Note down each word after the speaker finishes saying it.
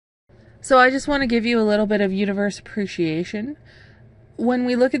So I just want to give you a little bit of universe appreciation. When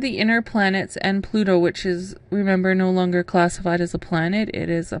we look at the inner planets and Pluto, which is, remember, no longer classified as a planet, it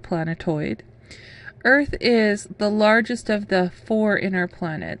is a planetoid. Earth is the largest of the 4 inner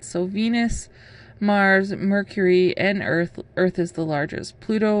planets. So Venus, Mars, Mercury, and Earth. Earth is the largest.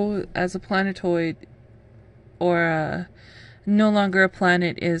 Pluto, as a planetoid or no longer a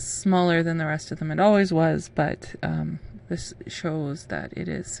planet, is smaller than the rest of them. It always was, but this shows that it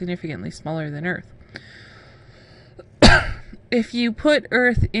is significantly smaller than Earth. If you put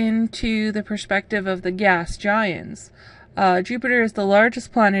Earth into the perspective of the gas giants, Jupiter is the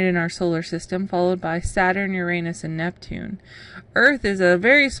largest planet in our solar system, followed by Saturn, Uranus, and Neptune. Earth is a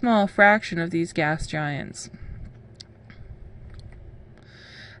very small fraction of these gas giants.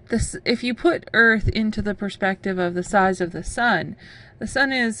 If you put Earth into the perspective of the size of the Sun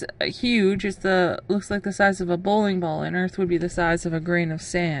is huge. Looks like the size of a bowling ball, and Earth would be the size of a grain of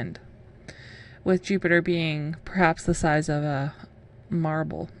sand, with Jupiter being perhaps the size of a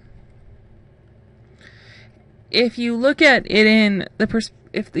marble. If you look at it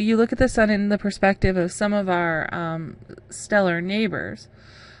if you look at the Sun in the perspective of some of our stellar neighbors,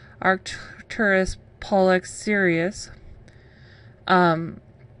 Arcturus, Pollux, Sirius, and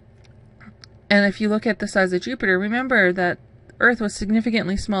if you look at the size of Jupiter, remember that Earth was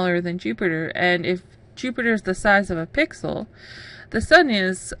significantly smaller than Jupiter, and if Jupiter is the size of a pixel, the Sun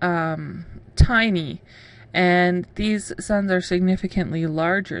is tiny, and these suns are significantly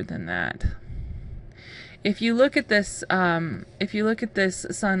larger than that. If you look at this sun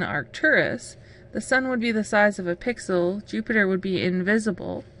Arcturus, the Sun would be the size of a pixel, Jupiter would be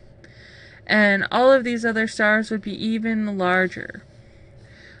invisible, and all of these other stars would be even larger.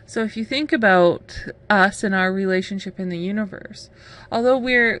 So if you think about us and our relationship in the universe, although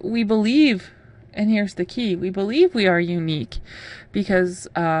we believe, and here's the key, we believe we are unique because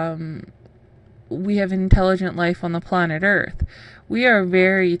we have intelligent life on the planet Earth. We are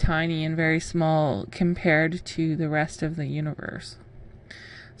very tiny and very small compared to the rest of the universe.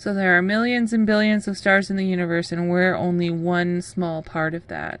 So there are millions and billions of stars in the universe, and we're only one small part of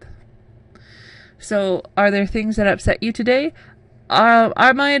that. So are there things that upset you today?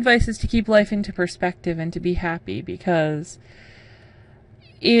 My advice is to keep life into perspective and to be happy, because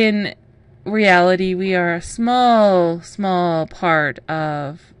in reality we are a small part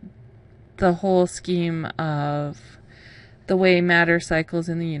of the whole scheme of the way matter cycles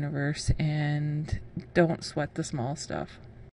in the universe, and don't sweat the small stuff.